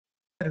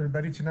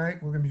Everybody,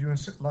 tonight we're going to be doing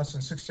lesson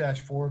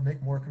 6-4,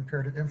 make more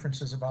comparative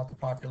inferences about the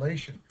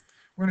population.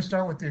 We're going to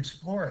start with the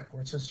Explore It,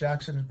 where it says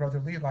Jackson and his brother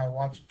Levi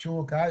watched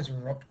Jewel geyser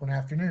erupt one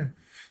afternoon.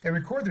 They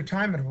record their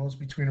time intervals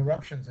between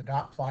eruptions. The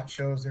dot plot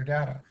shows their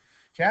data.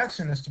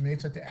 Jackson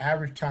estimates that the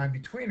average time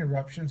between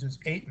eruptions is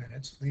 8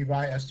 minutes.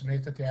 Levi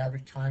estimates that the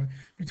average time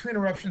between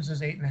eruptions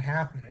is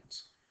 8.5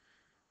 minutes.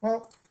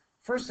 Well,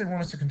 first they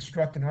want us to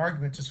construct an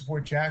argument to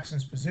support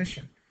Jackson's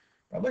position.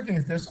 By looking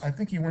at this, I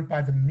think he went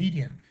by the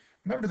median.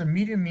 Remember, the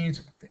median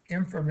means the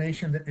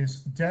information that is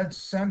dead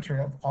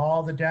center of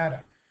all the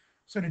data.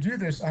 So to do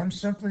this, I'm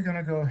simply going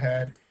to go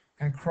ahead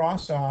and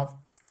cross off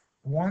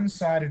one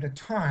side at a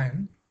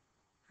time.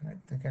 And I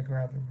think I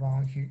grabbed the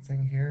wrong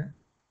thing here.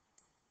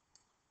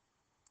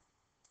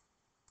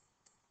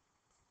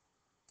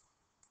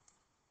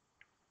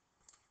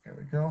 There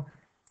we go.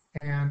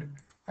 And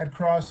I'd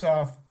cross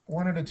off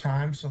one at a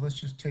time. So let's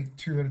just take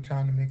two at a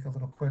time to make it a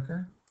little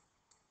quicker.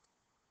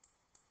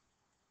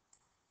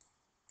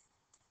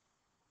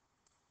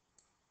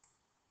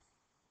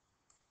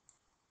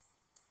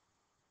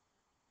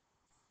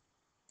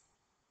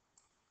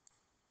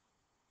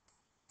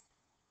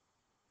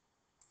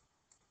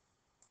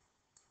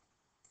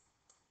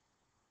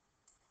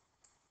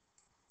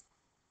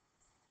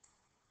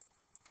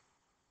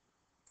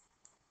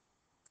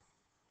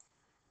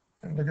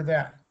 And look at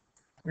that.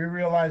 We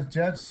realize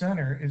dead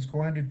center is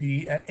going to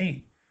be at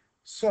 8.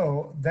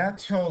 So that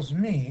tells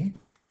me,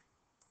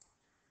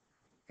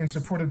 in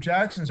support of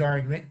Jackson's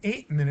argument,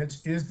 8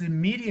 minutes is the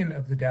median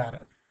of the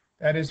data.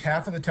 That is,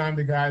 half of the time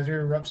the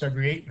geyser erupts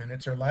every 8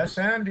 minutes or less,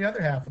 and the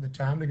other half of the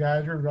time the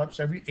geyser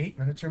erupts every 8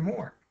 minutes or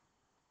more.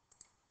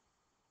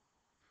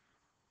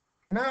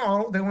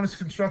 Now they want us to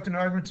construct an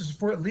argument to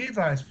support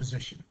Levi's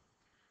position.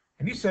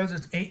 And he says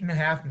it's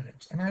 8.5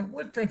 minutes. And I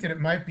would think that it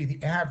might be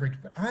the average,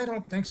 but I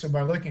don't think so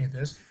by looking at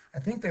this. I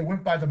think they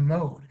went by the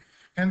mode.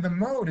 And the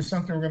mode is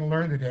something we're going to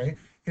learn today.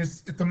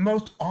 Is the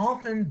most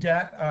often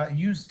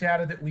used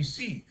data that we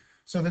see.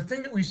 So the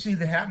thing that we see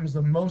that happens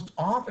the most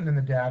often in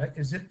the data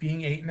is it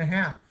being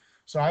 8.5.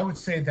 So I would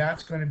say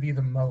that's going to be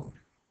the mode.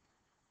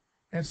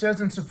 And it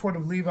says in support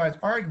of Levi's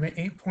argument,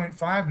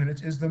 8.5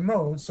 minutes is the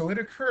mode, so it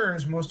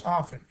occurs most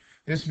often.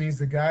 This means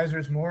the geyser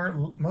is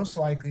most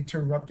likely to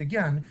erupt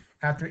again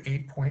after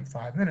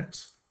 8.5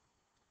 minutes.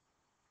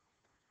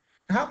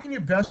 How can you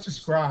best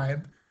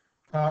describe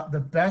the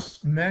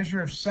best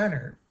measure of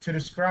center to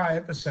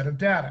describe a set of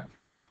data?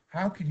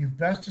 How could you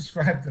best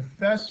describe the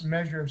best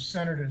measure of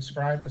center to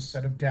describe a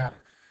set of data?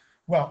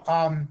 Well,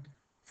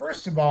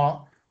 first of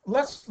all,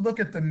 let's look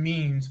at the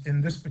means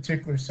in this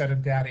particular set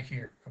of data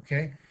here,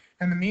 okay?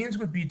 And the means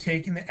would be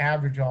taking the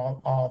average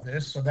of all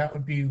this, so that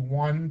would be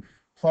 1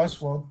 plus,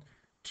 well,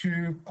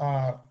 2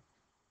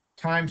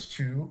 times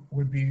 2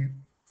 would be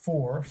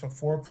 4, so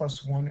 4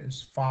 plus 1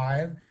 is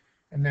 5,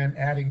 and then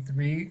adding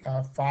 3,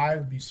 5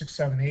 would be 6,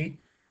 7, 8,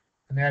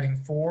 and adding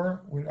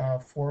 4 would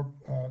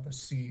let's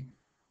see,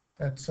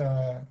 that's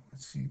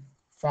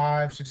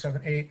 5, 6,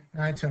 7, 8,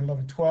 9, 10,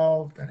 11,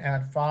 12, then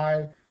add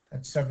 5,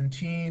 that's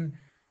 17,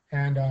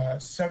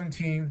 and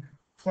 17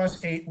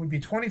 plus 8 would be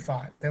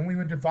 25. Then we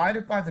would divide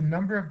it by the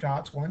number of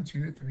dots, 1,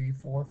 2, 3,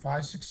 4,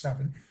 5, 6,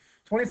 7.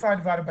 25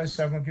 divided by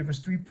 7 will give us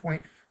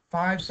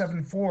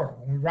 3.574.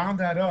 When we round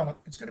that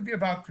up, it's going to be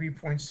about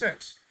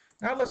 3.6.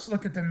 Now let's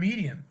look at the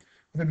median.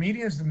 The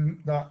median is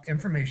the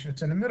information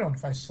that's in the middle. And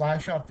if I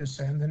slash off this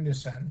end, then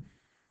this end,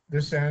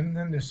 this end,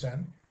 then this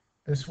end,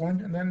 this one,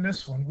 and then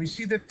this one, we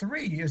see that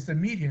 3 is the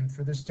median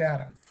for this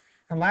data.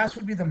 And last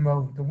would be the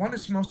mode. The one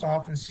that's most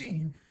often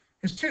seen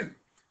is 2.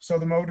 So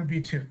the mode would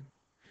be 2.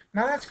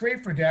 Now that's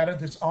great for data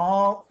that's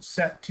all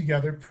set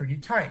together pretty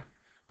tight.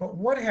 But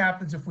what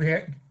happens if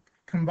we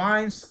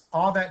combines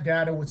all that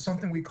data with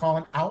something we call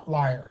an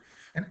outlier?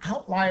 An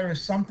outlier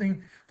is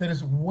something that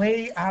is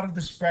way out of the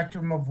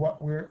spectrum of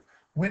what we're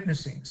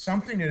witnessing,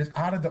 something that is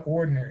out of the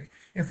ordinary.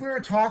 If we were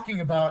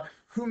talking about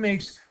who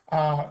makes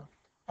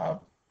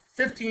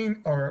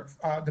 15 or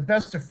the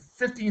best of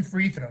 15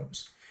 free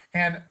throws,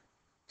 and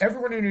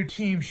everyone in your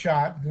team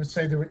shot, let's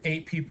say there were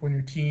 8 people in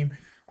your team,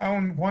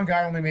 one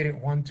guy only made it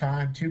 1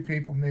 time, 2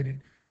 people made it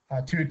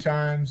 2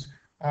 times,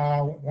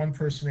 1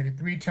 person made it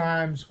 3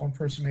 times, 1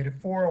 person made it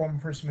 4, 1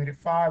 person made it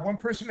 5, 1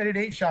 person made it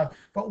 8 shots,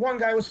 but one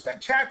guy was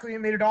spectacular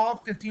and made it all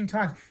 15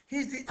 times.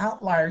 He's the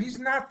outlier. He's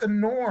not the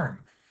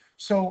norm.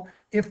 So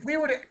if we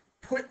were to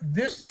put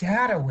this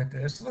data with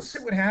this, let's see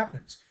what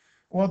happens.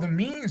 Well, the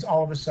means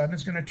all of a sudden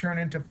is going to turn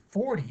into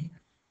 40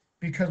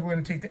 because we're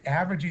going to take the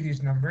average of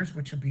these numbers,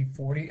 which would be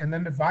 40, and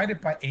then divide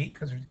it by 8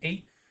 because there's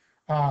 8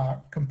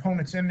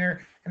 components in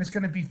there, and it's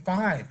going to be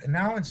 5. And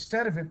now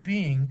instead of it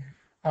being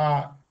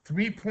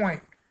 3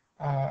 point,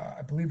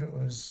 I believe it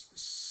was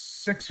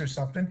 6 or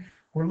something,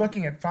 we're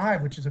looking at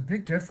 5, which is a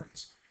big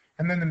difference.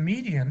 And then the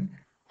median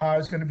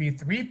is going to be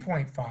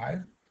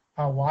 3.5.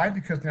 Why?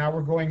 Because now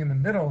we're going in the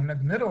middle, and the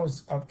middle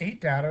of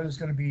 8 data is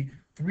going to be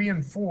 3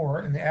 and 4,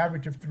 and the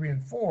average of 3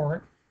 and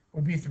 4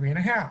 would be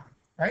 3.5,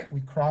 right?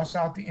 We cross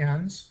out the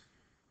ends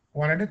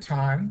one at a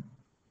time,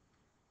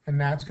 and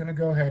that's going to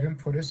go ahead and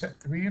put us at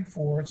 3 and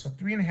 4. So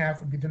 3.5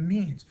 would be the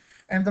means.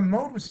 And the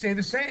mode would stay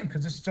the same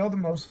because it's still the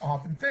most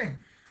often thing.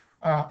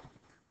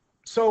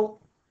 So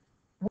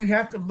we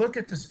have to look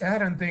at this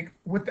data and think,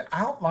 with the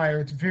outlier,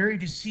 it's very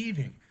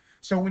deceiving.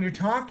 So when you're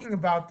talking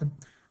about the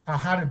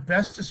how to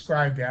best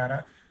describe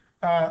data,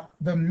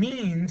 the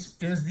means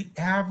is the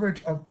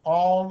average of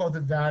all of the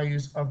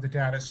values of the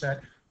data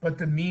set, but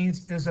the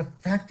means is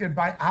affected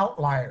by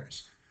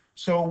outliers.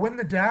 So when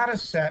the data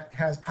set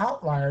has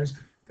outliers,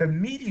 the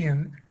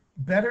median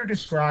better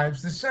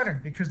describes the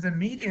center, because the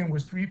median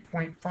was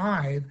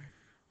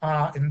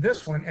 3.5 in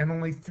this one and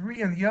only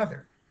 3 in the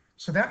other.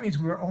 So that means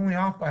we were only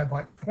off by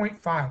about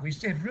 0.5. We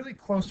stayed really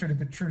closer to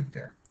the truth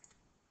there.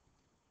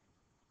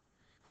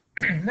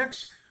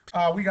 Next,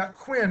 we got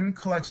Quinn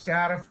collects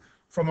data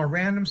from a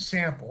random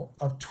sample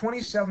of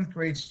 27th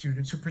grade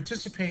students who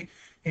participate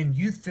in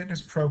youth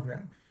fitness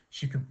program.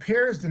 She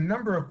compares the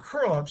number of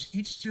curl-ups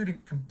each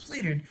student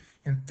completed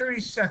in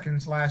 30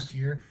 seconds last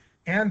year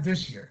and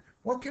this year.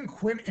 What can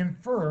Quinn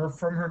infer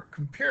from her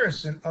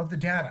comparison of the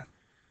data?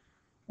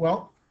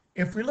 Well,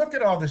 if we look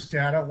at all this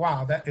data,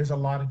 wow, that is a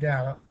lot of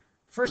data.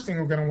 First thing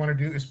we're going to want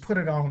to do is put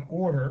it all in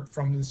order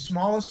from the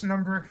smallest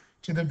number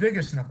to the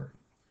biggest number.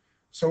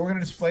 So we're going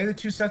to display the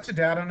two sets of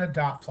data on a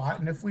dot plot,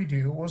 and if we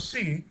do, we'll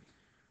see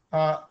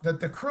that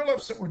the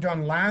curl-ups that were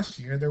done last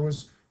year, there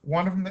was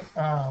one of them,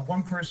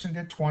 one person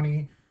did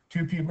 20,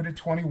 2 people did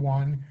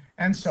 21,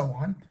 and so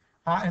on.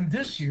 And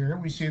this year,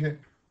 we see that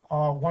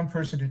one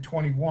person did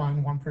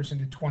 21, one person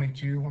did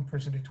 22, one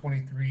person did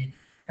 23,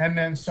 and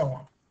then so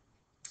on.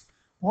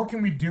 What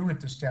can we do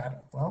with this data?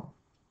 Well,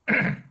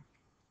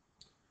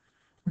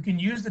 we can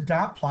use the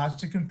dot plots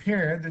to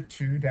compare the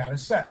two data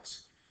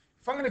sets.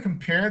 If I'm going to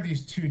compare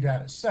these two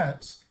data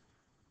sets,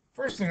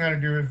 first thing I'm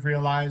going to do is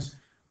realize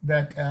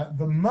that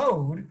the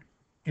mode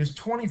is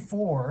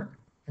 24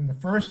 in the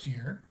first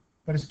year,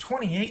 but it's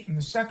 28 in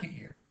the second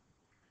year.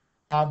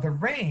 The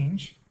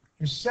range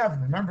is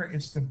 7. Remember,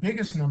 it's the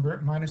biggest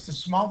number minus the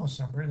smallest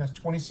number. That's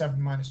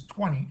 27 minus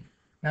 20.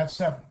 That's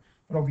 7.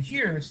 But over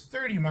here, it's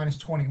 30 minus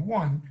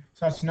 21,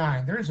 so that's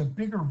 9. There is a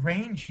bigger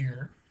range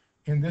here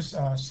in this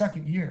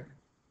second year.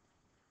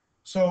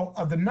 So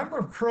the number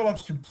of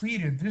curl-ups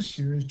completed this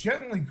year is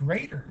generally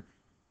greater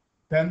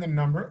than the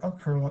number of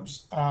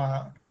curl-ups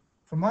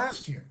from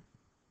last year.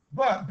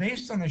 But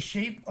based on the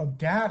shape of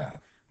data,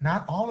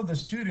 not all of the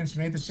students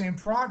made the same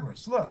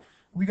progress. Look,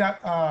 we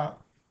got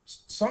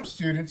some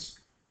students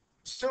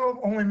still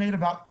only made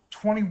about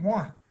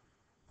 21.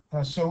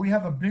 So we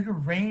have a bigger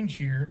range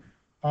here,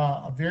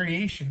 a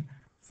variation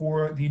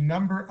for the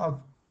number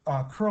of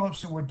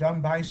curl-ups that were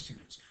done by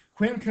students.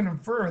 Quinn can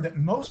infer that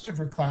most of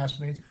her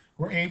classmates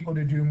were able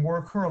to do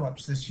more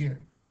curl-ups this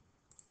year.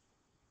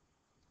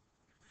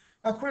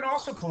 Now, Quinn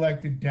also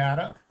collected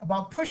data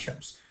about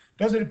push-ups.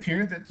 Does it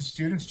appear that the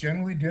students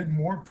generally did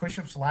more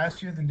push-ups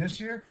last year than this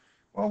year?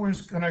 Well, we're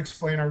just going to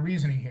explain our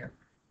reasoning here.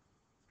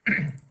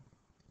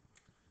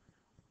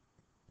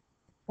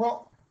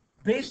 Well,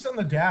 based on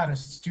the data,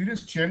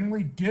 students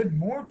generally did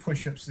more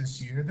push-ups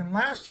this year than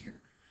last year.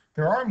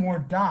 There are more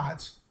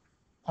dots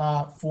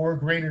for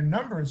greater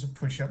numbers of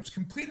push-ups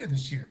completed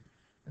this year.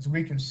 As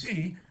we can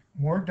see,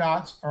 more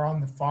dots are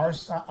on the far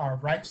side,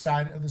 right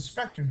side of the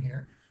spectrum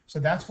here. So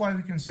that's why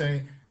we can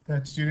say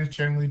that students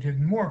generally did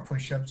more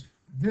push-ups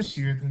this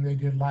year than they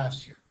did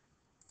last year.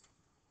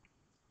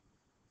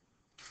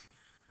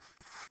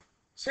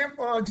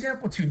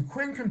 Example 2,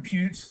 Quinn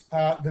computes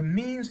the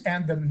means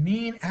and the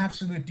mean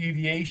absolute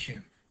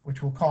deviation,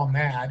 which we'll call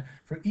MAD,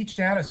 for each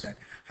data set.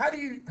 How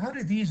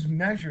do these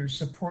measures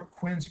support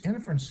Quinn's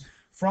inference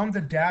from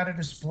the data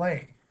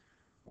display?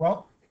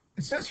 Well,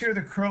 it says here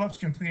the curl-ups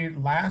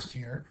completed last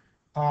year,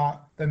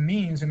 the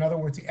means, in other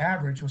words, the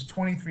average, was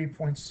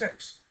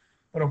 23.6.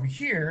 But over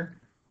here,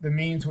 the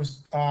means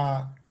was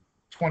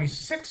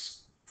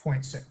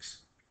 26.6.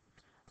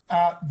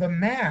 The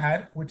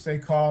MAD, which they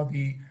call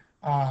the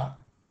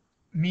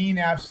mean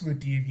absolute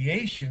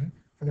deviation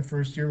for the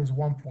first year, was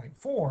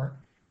 1.4.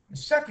 The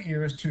second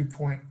year is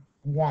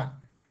 2.1.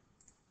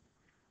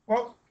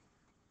 Well,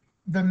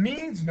 the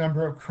means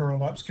number of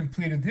curl-ups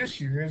completed this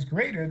year is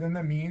greater than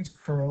the means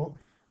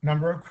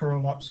number of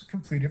curl-ups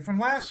completed from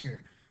last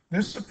year.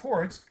 This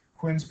supports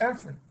Quinn's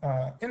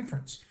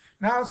inference.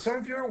 Now, some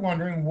of you are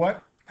wondering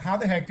how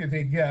the heck did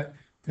they get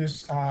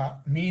this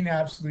mean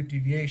absolute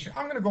deviation?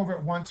 I'm going to go over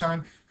it one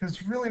time because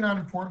it's really not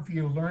important for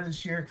you to learn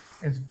this year.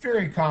 It's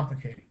very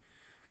complicated.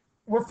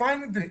 We're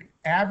finding the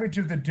average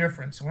of the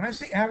difference. When I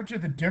say average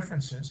of the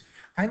differences,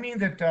 I mean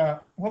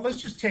that, well, let's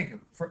just take,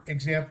 for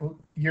example,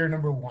 year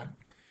number 1.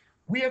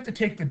 We have to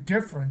take the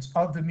difference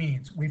of the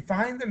means. We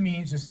find the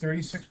means is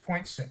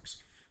 36.6.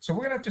 So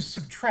we're going to have to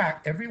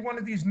subtract every one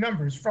of these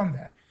numbers from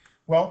that.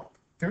 Well,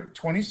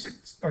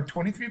 26 or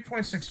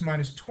 23.6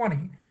 minus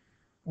 20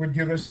 would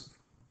give us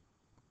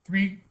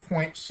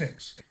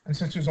 3.6. And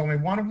since there's only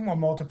one of them, we'll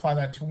multiply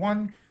that to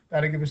 1.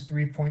 That'll give us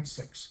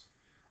 3.6.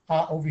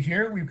 Over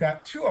here, we've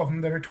got 2 of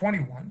them that are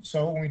 21.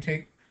 So when we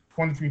take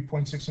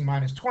 23.6 and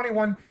minus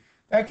 21,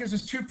 that gives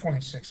us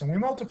 2.6. And we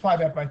multiply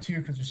that by 2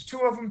 because there's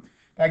 2 of them.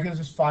 That gives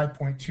us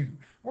 5.2.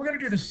 We're going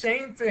to do the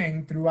same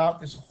thing throughout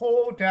this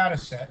whole data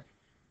set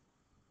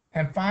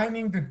and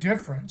finding the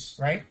difference,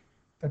 right?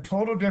 The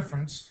total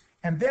difference.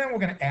 And then we're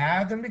going to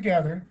add them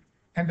together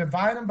and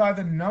divide them by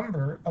the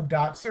number of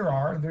dots there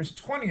are. And there's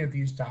 20 of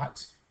these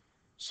dots.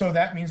 So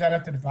that means I'd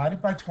have to divide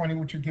it by 20,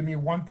 which would give me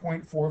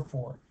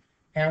 1.44.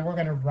 And we're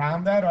going to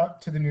round that up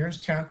to the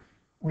nearest tenth,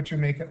 which would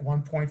make it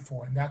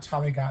 1.4. And that's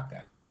how they got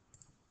that.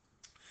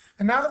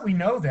 And now that we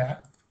know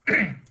that,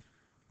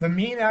 the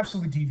mean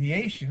absolute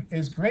deviation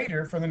is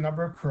greater for the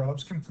number of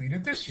curl-ups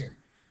completed this year.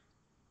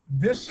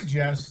 This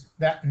suggests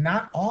that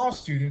not all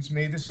students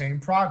made the same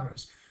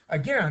progress.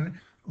 Again,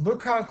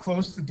 look how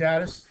close the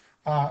data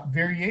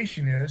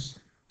variation is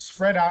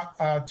spread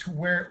out to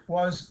where it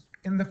was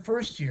in the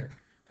first year.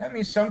 That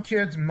means some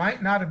kids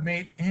might not have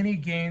made any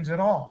gains at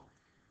all.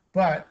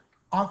 But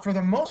for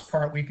the most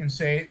part, we can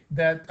say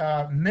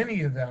that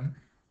many of them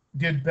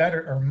did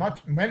better, or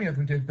many of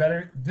them did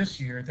better this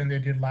year than they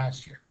did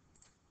last year.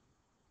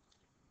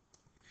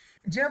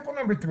 Example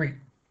number 3.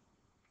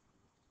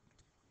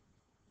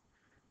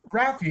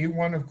 Rafi,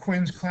 one of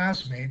Quinn's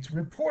classmates,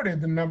 reported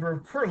the number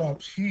of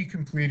curl-ups he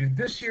completed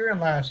this year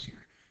and last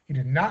year. He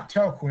did not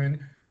tell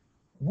Quinn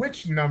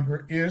which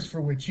number is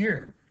for which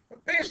year.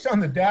 But based on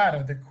the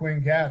data that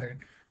Quinn gathered,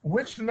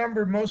 which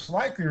number most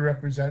likely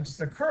represents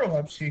the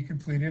curl-ups he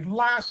completed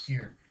last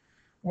year?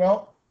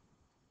 Well,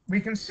 we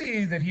can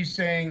see that he's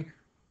saying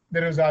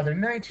that it was either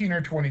 19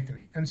 or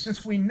 23. And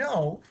since we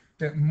know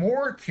that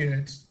more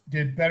kids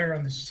did better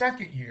on the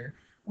second year,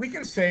 we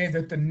can say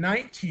that the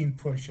 19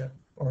 push-up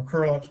or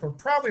curl-ups were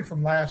probably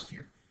from last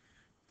year.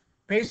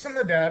 Based on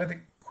the data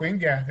that Quinn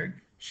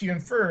gathered, she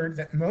inferred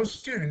that most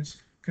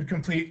students could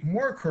complete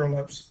more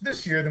curl-ups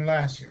this year than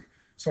last year.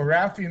 So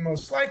Rafi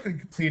most likely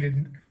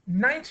completed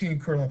 19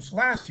 curl-ups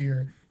last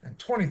year and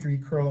 23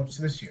 curl-ups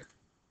this year.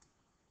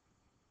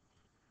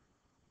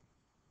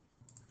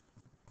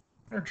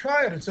 Now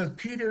try it. It says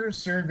Peter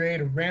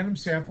surveyed a random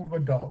sample of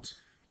adults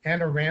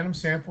and a random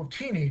sample of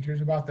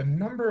teenagers about the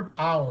number of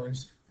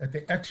hours that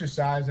they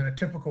exercise in a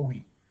typical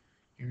week.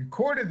 He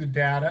recorded the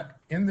data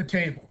in the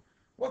table.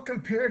 What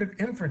comparative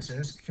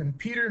inferences can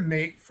Peter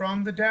make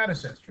from the data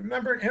sets?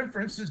 Remember,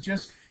 inference is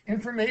just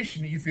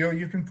information that you feel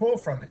you can pull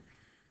from it.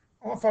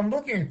 Well, if I'm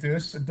looking at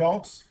this,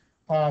 adults,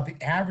 the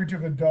average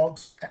of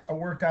adults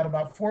worked out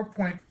about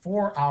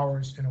 4.4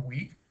 hours in a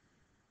week.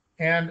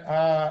 And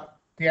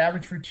the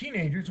average for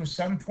teenagers was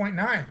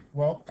 7.9.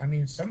 Well, I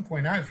mean,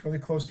 7.9 is really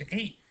close to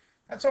 8.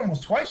 That's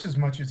almost twice as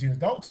much as the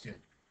adults did.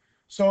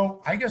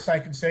 So I guess I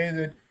could say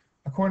that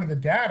according to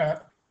the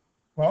data,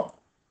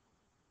 well,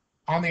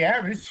 on the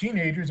average,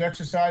 teenagers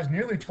exercise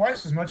nearly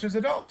twice as much as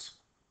adults.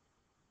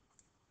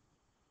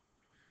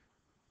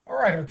 All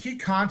right, our key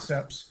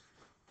concepts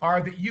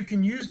are that you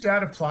can use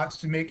data plots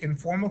to make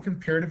informal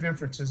comparative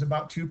inferences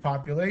about two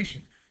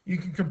populations. You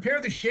can compare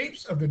the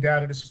shapes of the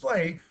data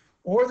display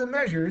or the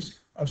measures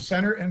of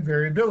center and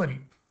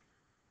variability.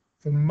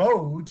 The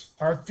modes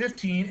are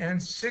 15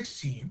 and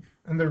 16,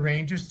 and the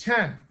range is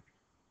 10.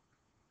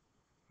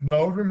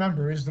 Mode,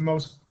 remember, is the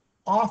most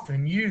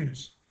often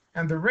used,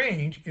 and the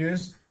range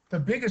is the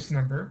biggest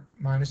number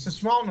minus the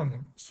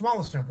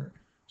smallest number.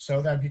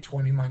 So that'd be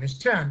 20 minus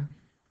 10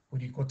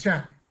 would equal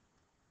 10.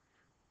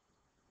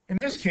 In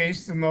this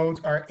case, the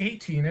modes are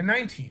 18 and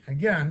 19.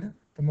 Again,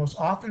 the most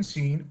often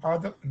seen are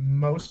the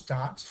most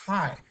dots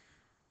high.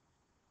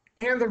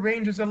 And the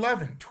range is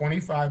 11.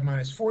 25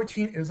 minus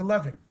 14 is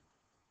 11.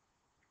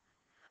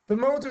 The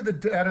modes of the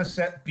data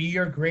set B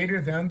are greater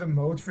than the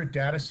modes for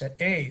data set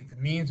A. The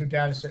means of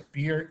data set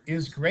B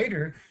is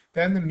greater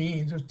than the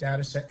means of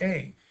data set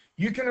A.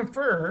 You can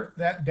infer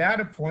that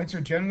data points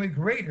are generally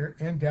greater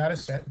in data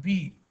set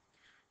B.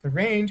 The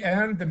range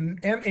and the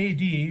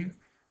MAD,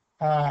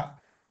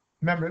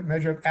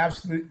 measure of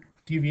absolute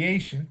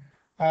deviation,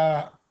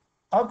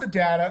 of the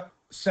data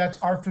sets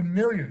are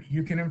familiar.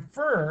 You can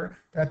infer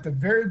that the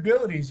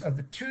variabilities of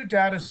the two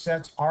data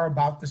sets are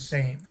about the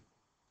same.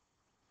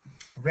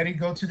 Ready to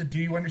go to the do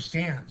you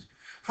understand?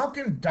 How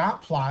can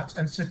dot plots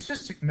and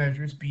statistic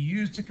measures be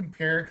used to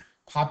compare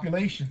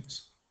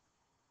populations?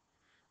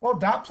 Well,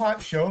 dot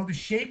plots show the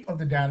shape of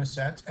the data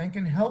sets and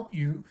can help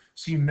you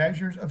see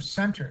measures of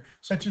center,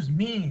 such as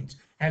means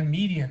and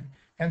median,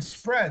 and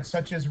spread,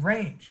 such as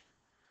range.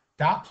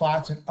 Dot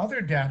plots and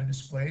other data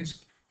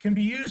displays can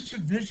be used to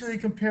visually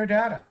compare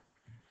data.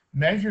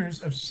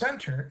 Measures of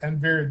center and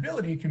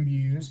variability can be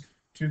used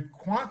to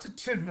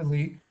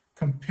quantitatively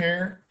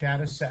compare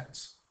data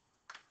sets.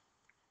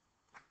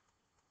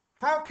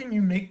 How can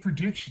you make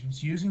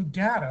predictions using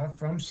data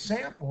from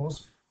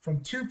samples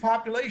from two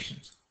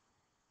populations?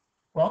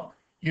 Well,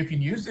 you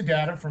can use the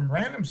data from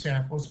random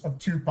samples of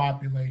two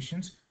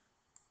populations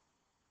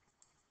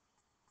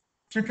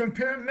to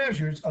compare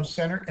measures of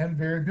center and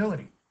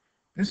variability.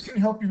 This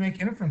can help you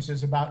make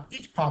inferences about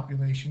each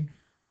population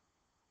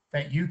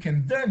that you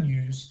can then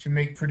use to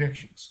make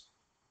predictions.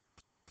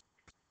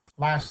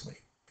 Lastly,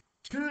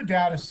 two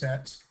data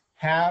sets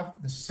have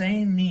the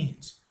same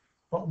means,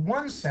 but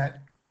one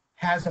set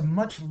has a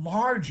much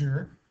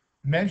larger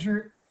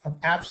measure of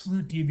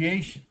absolute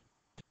deviation.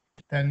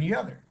 than the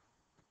other.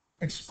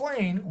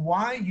 Explain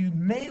why you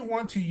may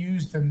want to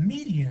use the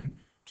median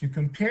to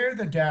compare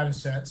the data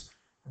sets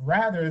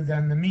rather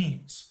than the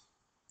means.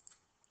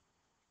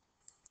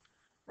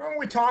 Remember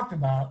we talked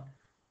about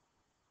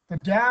the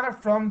data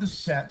from the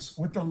sets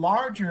with the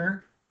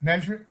larger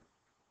measure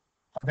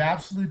of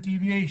absolute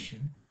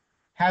deviation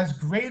has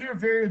greater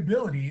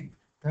variability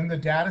than the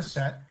data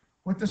set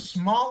with the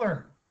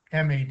smaller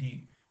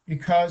MAD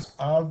because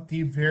of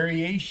the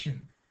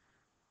variation.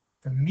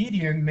 The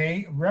median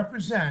may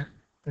represent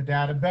the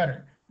data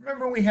better.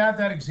 Remember we had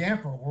that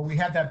example where we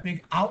had that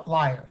big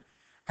outlier,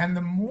 and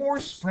the more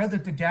spread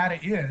that the data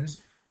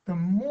is, the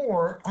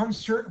more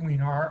uncertain we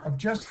are of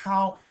just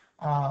how,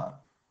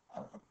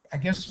 I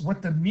guess,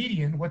 what the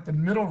median, what the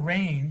middle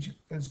range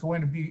is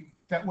going to be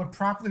that would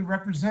properly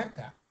represent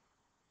that.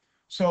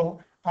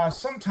 So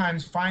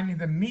sometimes finding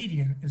the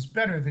median is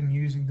better than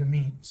using the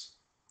means.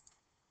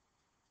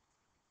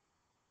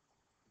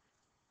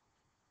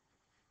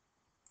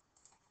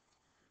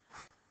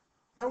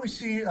 Now we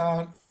see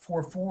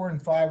for 4 and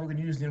 5, we're going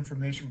to use the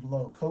information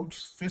below. Coach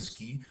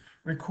Fiske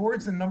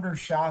records the number of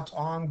shots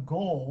on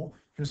goal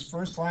his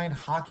first line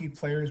hockey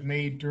players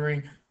made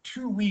during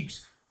 2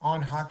 weeks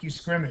on hockey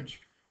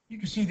scrimmage. You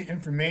can see the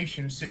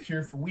information is set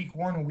here for week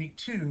 1 and week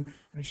 2, and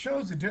it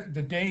shows the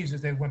days as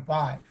they went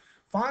by.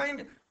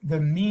 Find the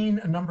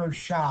mean number of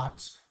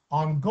shots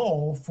on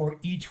goal for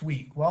each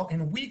week. Well,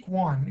 in week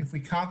 1, if we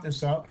count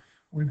this up,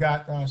 we've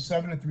got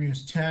 7 and 3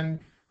 is 10,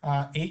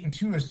 8 and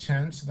 2 is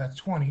 10, so that's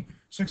 20.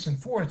 6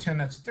 and 4 is 10,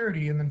 that's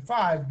 30. And then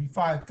 5 would be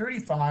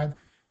 35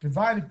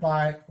 divided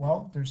by,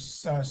 well,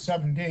 there's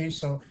 7 days,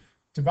 so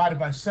divided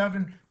by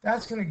 7,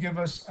 that's going to give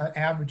us an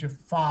average of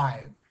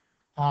 5.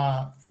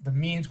 The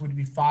means would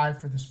be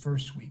 5 for this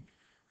first week.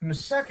 And the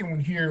second one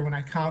here, when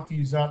I count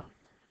these up,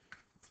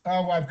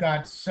 I've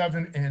got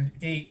 7 and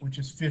 8, which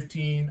is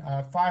 15.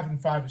 5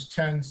 and 5 is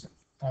 10.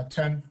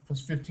 10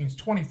 plus 15 is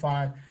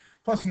 25.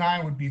 Plus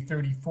 9 would be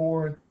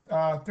 34.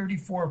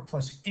 34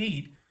 plus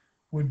 8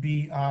 would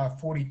be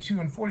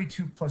 42. And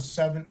 42 plus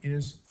 7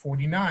 is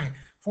 49.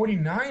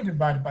 49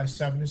 divided by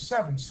 7 is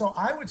 7. So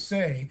I would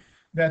say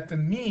that the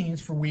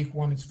means for week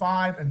 1 is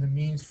 5, and the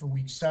means for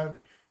week 7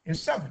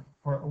 is 7.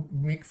 Or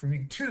for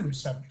week 2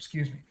 is 7,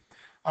 excuse me.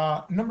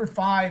 Number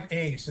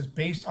 5A says,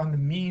 based on the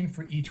mean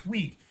for each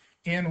week,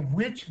 in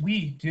which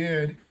week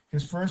did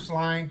his first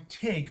line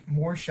take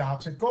more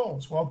shots at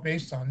goals? Well,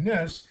 based on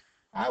this,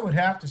 I would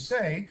have to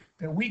say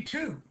that week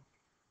 2,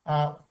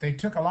 they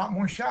took a lot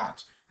more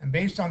shots. And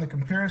based on the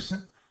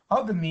comparison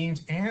of the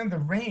means and the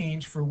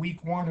range for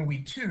week 1 and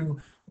week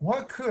 2,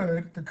 what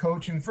could the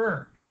coach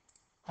infer?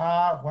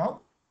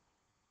 Well,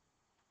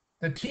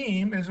 the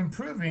team is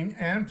improving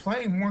and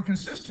playing more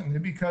consistently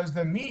because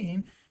the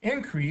mean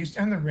increased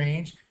and the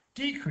range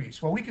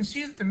decreased. Well, we can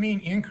see that the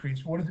mean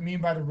increased. What does it mean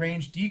by the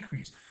range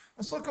decreased?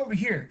 Let's look over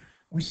here.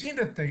 We see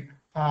that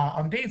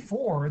on day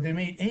 4, they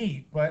made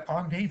 8, but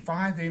on day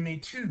 5, they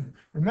made 2.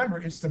 Remember,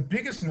 it's the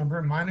biggest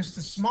number minus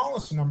the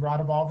smallest number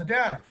out of all the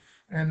data.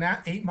 And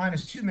that 8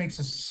 minus 2 makes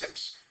a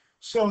 6.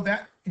 So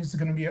that is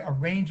going to be a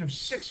range of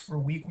 6 for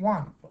week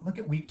 1. But look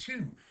at week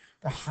 2.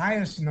 The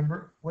highest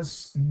number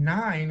was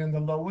 9 and the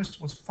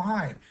lowest was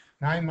 5.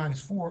 9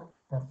 minus 4,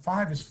 or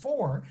 5 is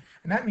 4.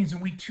 And that means in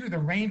week 2, the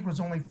range was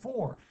only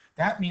 4.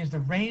 That means the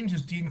range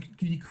is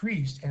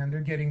decreased and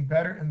they're getting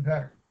better and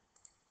better.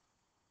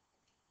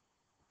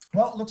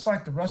 Well, it looks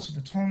like the rest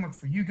of the homework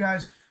for you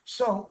guys.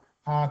 So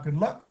good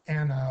luck,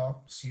 and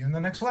I'll see you in the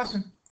next lesson.